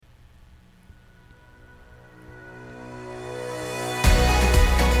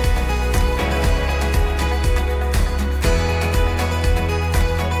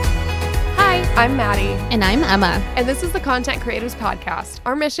I'm Maddie. And I'm Emma. And this is the Content Creatives Podcast.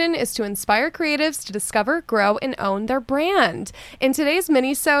 Our mission is to inspire creatives to discover, grow, and own their brand. In today's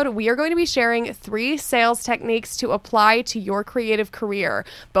mini-sode, we are going to be sharing 3 sales techniques to apply to your creative career.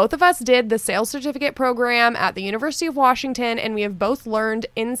 Both of us did the sales certificate program at the University of Washington, and we have both learned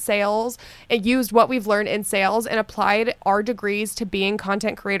in sales and used what we've learned in sales and applied our degrees to being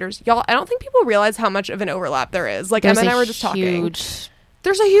content creators. Y'all, I don't think people realize how much of an overlap there is. Like, Emma and I were just talking.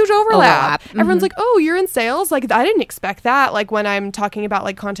 There's a huge overlap. Everyone's like, oh, you're in sales? Like, I didn't expect that. Like, when I'm talking about,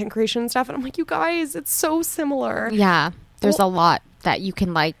 like, content creation and stuff. And I'm like, you guys, it's so similar. Yeah. There's a lot that you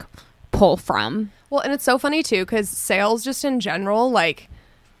can, like, pull from. Well, and it's so funny, too, because sales just in general, like,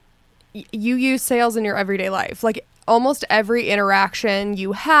 you use sales in your everyday life. Like, almost every interaction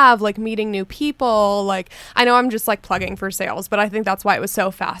you have, like meeting new people, like, I know I'm just like plugging for sales, but I think that's why it was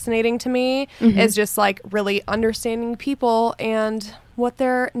so fascinating to me, is just like really understanding people and what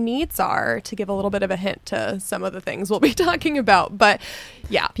their needs are, to give a little bit of a hint to some of the things we'll be talking about. But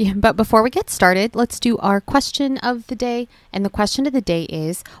yeah. But before we get started, let's do our question of the day. And the question of the day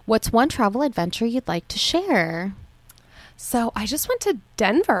is, what's one travel adventure you'd like to share? So I just went to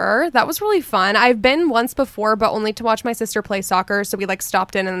Denver. That was really fun. I've been once before, but only to watch my sister play soccer. So we like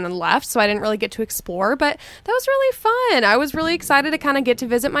stopped in and then left. So I didn't really get to explore, but that was really fun. I was really excited to kind of get to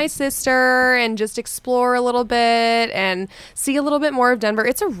visit my sister and just explore a little bit and see a little bit more of Denver.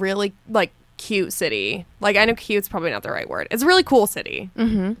 It's a really like cute city. Like, I know cute's probably not the right word. It's a really cool city.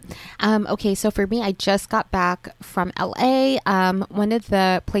 Okay, so for me, I just got back from LA. One of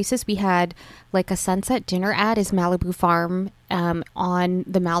the places we had like a sunset dinner at is Malibu Farm on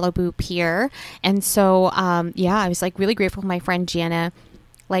the Malibu Pier. And so, I was like really grateful. My friend Gianna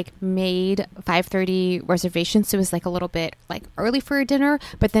like made 5:30 reservations, so it was like a little bit like early for a dinner,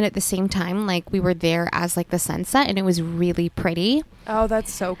 but then at the same time like we were there as like the sunset and it was really pretty. Oh,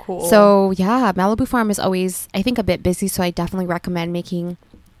 that's so cool. So yeah, Malibu Farm is always, I think, a bit busy, so I definitely recommend making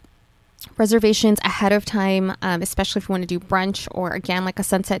reservations ahead of time, especially if you want to do brunch or again like a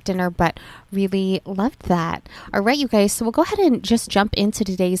sunset dinner. But really loved that. All right, you guys, so we'll go ahead and just jump into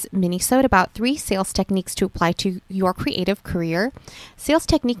today's mini-sode about 3 sales techniques to apply to your creative career. Sales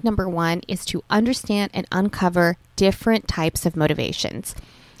technique number 1 is to understand and uncover different types of motivations.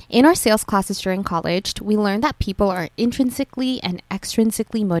 In our sales classes during college, we learned that people are intrinsically and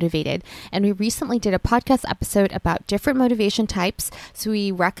extrinsically motivated. And we recently did a podcast episode about different motivation types. So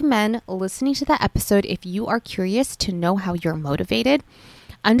we recommend listening to that episode if you are curious to know how you're motivated.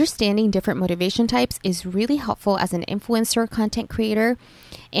 Understanding different motivation types is really helpful as an influencer content creator,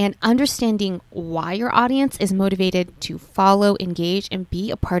 and understanding why your audience is motivated to follow, engage, and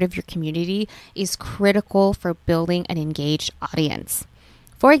be a part of your community is critical for building an engaged audience.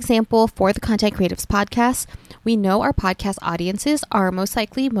 For example, for the Content Creatives Podcast, we know our podcast audiences are most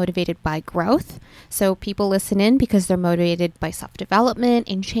likely motivated by growth. So people listen in because they're motivated by self-development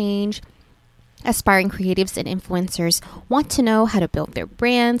and change. Aspiring creatives and influencers want to know how to build their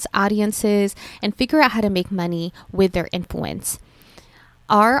brands, audiences, and figure out how to make money with their influence.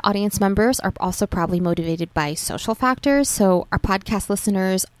 Our audience members are also probably motivated by social factors. So our podcast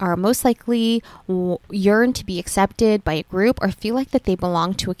listeners are most likely yearn to be accepted by a group or feel like that they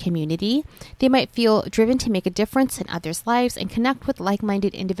belong to a community. They might feel driven to make a difference in others' lives and connect with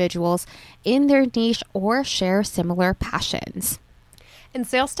like-minded individuals in their niche or share similar passions. And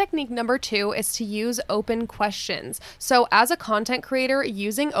sales technique number 2 is to use open questions. So as a content creator,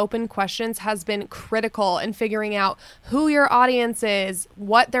 using open questions has been critical in figuring out who your audience is,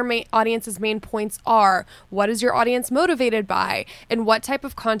 what their audience's main points are, what is your audience motivated by, and what type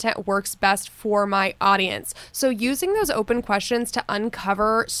of content works best for my audience. So using those open questions to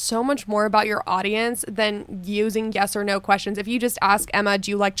uncover so much more about your audience than using yes or no questions. If you just ask Emma,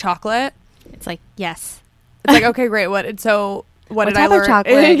 do you like chocolate? It's like, yes. It's like, okay, great. What did I learn?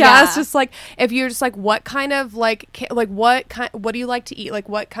 Chocolate? Yeah, it's just like, if you're just like, what kind of what do you like to eat? Like,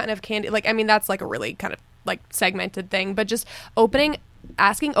 what kind of candy? Like, I mean, that's like a really kind of like segmented thing, but just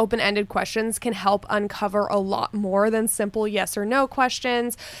asking open-ended questions can help uncover a lot more than simple yes or no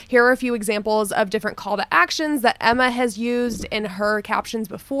questions. Here are a few examples of different call to actions that Emma has used in her captions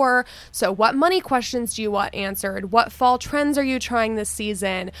before. So what money questions do you want answered? What fall trends are you trying this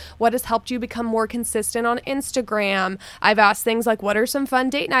season? What has helped you become more consistent on Instagram? I've asked things like, what are some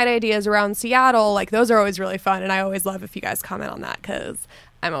fun date night ideas around Seattle? Like, those are always really fun. And I always love if you guys comment on that, because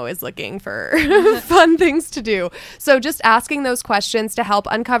I'm always looking for fun things to do. So just asking those questions to help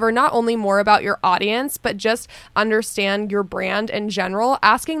uncover not only more about your audience, but just understand your brand in general.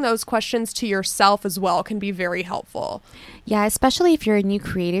 Asking those questions to yourself as well can be very helpful. Yeah, especially if you're a new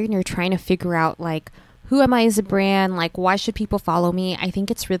creator and you're trying to figure out like who am I as a brand? Like, why should people follow me? I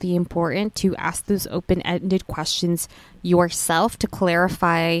think it's really important to ask those open-ended questions yourself to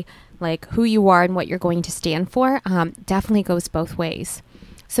clarify like who you are and what you're going to stand for. Definitely goes both ways.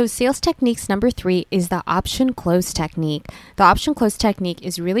 So sales techniques number 3 is the option close technique. The option close technique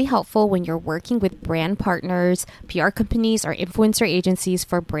is really helpful when you're working with brand partners, PR companies, or influencer agencies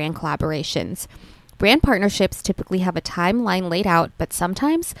for brand collaborations. Brand partnerships typically have a timeline laid out, but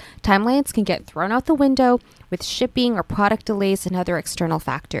sometimes timelines can get thrown out the window with shipping or product delays and other external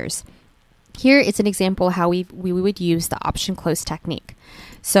factors. Here is an example how we would use the option close technique.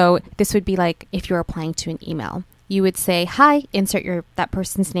 So this would be like if you're applying to an email. You would say, hi, insert that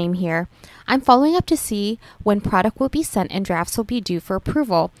person's name here. I'm following up to see when product will be sent and drafts will be due for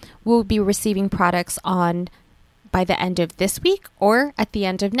approval. We'll be receiving products by the end of this week or at the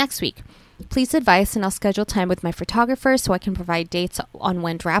end of next week. Please advise and I'll schedule time with my photographer so I can provide dates on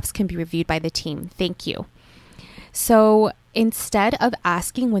when drafts can be reviewed by the team. Thank you. So instead of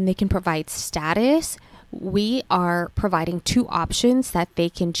asking when they can provide status, we are providing 2 options that they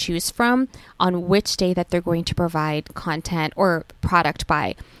can choose from on which day that they're going to provide content or product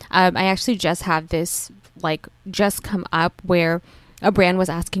by. I actually just have this just come up where a brand was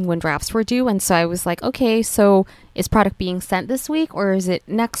asking when drafts were due. And so I was like, okay, so is product being sent this week or is it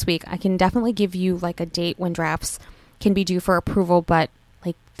next week? I can definitely give you like a date when drafts can be due for approval, but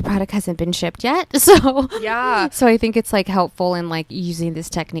like the product hasn't been shipped yet. So yeah. So I think it's like helpful in like using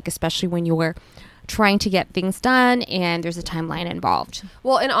this technique, especially when you're trying to get things done and there's a timeline involved.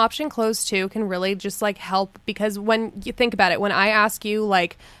 Well, an option close too can really just like help, because when you think about it, when I ask you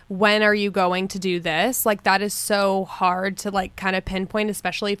like, when are you going to do this? Like that is so hard to like kind of pinpoint,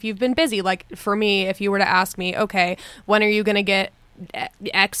 especially if you've been busy. Like for me, if you were to ask me, okay, when are you going to get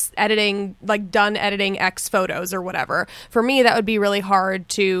X editing, like done editing X photos or whatever. For me, that would be really hard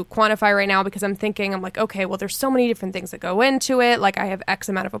to quantify right now because I'm like, okay, well, there's so many different things that go into it. Like I have X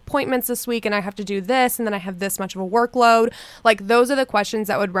amount of appointments this week and I have to do this and then I have this much of a workload. Like those are the questions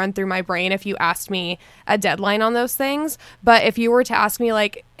that would run through my brain if you asked me a deadline on those things. But if you were to ask me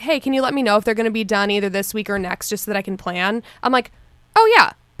like, hey, can you let me know if they're going to be done either this week or next just so that I can plan? I'm like, oh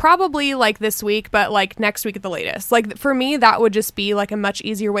yeah. Probably like this week, but like next week at the latest. Like for me, that would just be like a much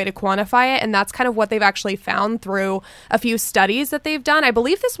easier way to quantify it. And that's kind of what they've actually found through a few studies that they've done. I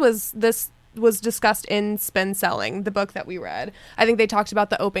believe this was discussed in Spin Selling, the book that we read. I think they talked about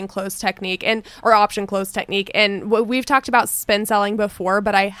the open close technique or option close technique. And we've talked about Spin Selling before,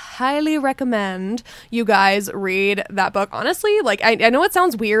 but I highly recommend you guys read that book. Honestly, like I know it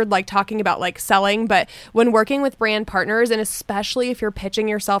sounds weird, like talking about like selling, but when working with brand partners, and especially if you're pitching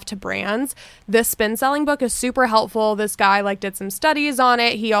yourself to brands, this Spin Selling book is super helpful. This guy like did some studies on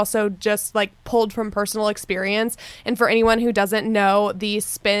it. He also just like pulled from personal experience. And for anyone who doesn't know, the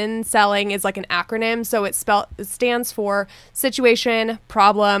Spin Selling is like an acronym. So it stands for situation,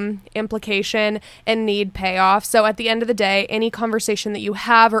 problem, implication, and need payoff. So at the end of the day, any conversation that you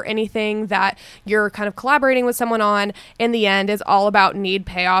have or anything that you're kind of collaborating with someone on, in the end is all about need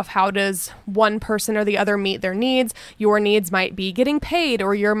payoff. How does one person or the other meet their needs? Your needs might be getting paid,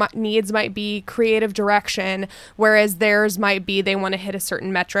 or your needs might be creative direction, whereas theirs might be they want to hit a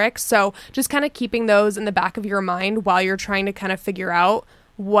certain metric. So just kind of keeping those in the back of your mind while you're trying to kind of figure out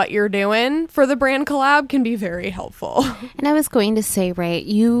what you're doing for the brand collab can be very helpful. And I was going to say, right,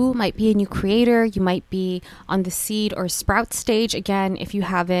 you might be a new creator, you might be on the seed or sprout stage. Again, if you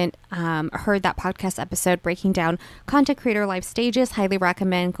haven't heard that podcast episode breaking down content creator life stages, highly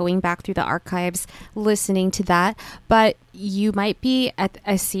recommend going back through the archives, listening to that. But you might be at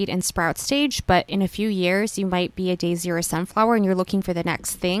a seed and sprout stage, but in a few years, you might be a daisy or a sunflower and you're looking for the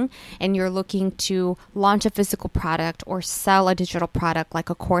next thing, and you're looking to launch a physical product or sell a digital product like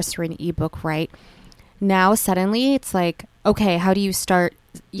a course or an ebook, right? Now, suddenly it's like, okay, how do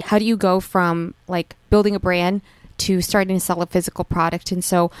you go from like building a brand to starting to sell a physical product? And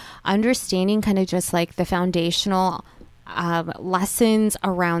so understanding kind of just like the foundational lessons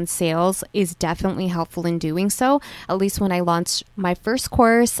around sales is definitely helpful in doing so. At least when I launched my first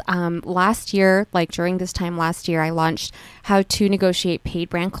course last year, like during this time last year, I launched how to negotiate paid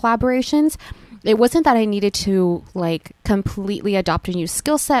brand collaborations. It wasn't that I needed to like completely adopt a new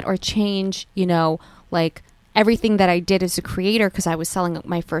skill set or change, like everything that I did as a creator because I was selling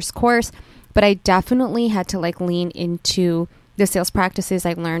my first course, but I definitely had to like lean into the sales practices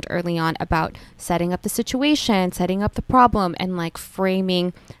I learned early on about setting up the situation, setting up the problem, and like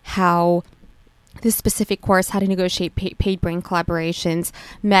framing how this specific course, how to negotiate paid brand collaborations,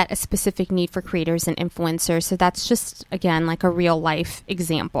 met a specific need for creators and influencers. So that's just, again, like a real life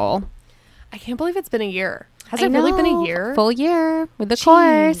example. I can't believe it's been a year. Has it really been a year? Full year with the Jeez.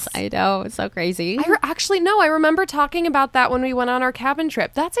 course. I know. It's so crazy. I remember talking about that when we went on our cabin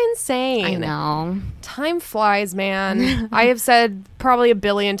trip. That's insane. I know. Time flies, man. I have said probably a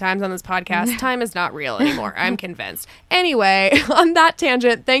billion times on this podcast, time is not real anymore. I'm convinced. Anyway, on that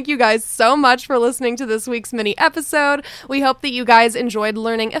tangent, thank you guys so much for listening to this week's mini episode. We hope that you guys enjoyed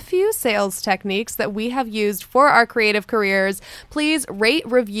learning a few sales techniques that we have used for our creative careers. Please rate,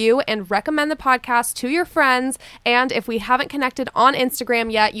 review, and recommend the podcast to your friends. And if we haven't connected on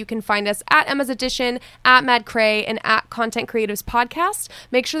Instagram yet, you can find us at Emma's Edition, at Mad Cray, and at Content Creatives Podcast.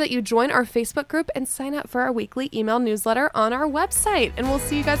 Make sure that you join our Facebook group and sign up for our weekly email newsletter on our website. And we'll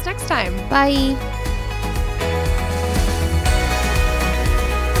see you guys next time. Bye.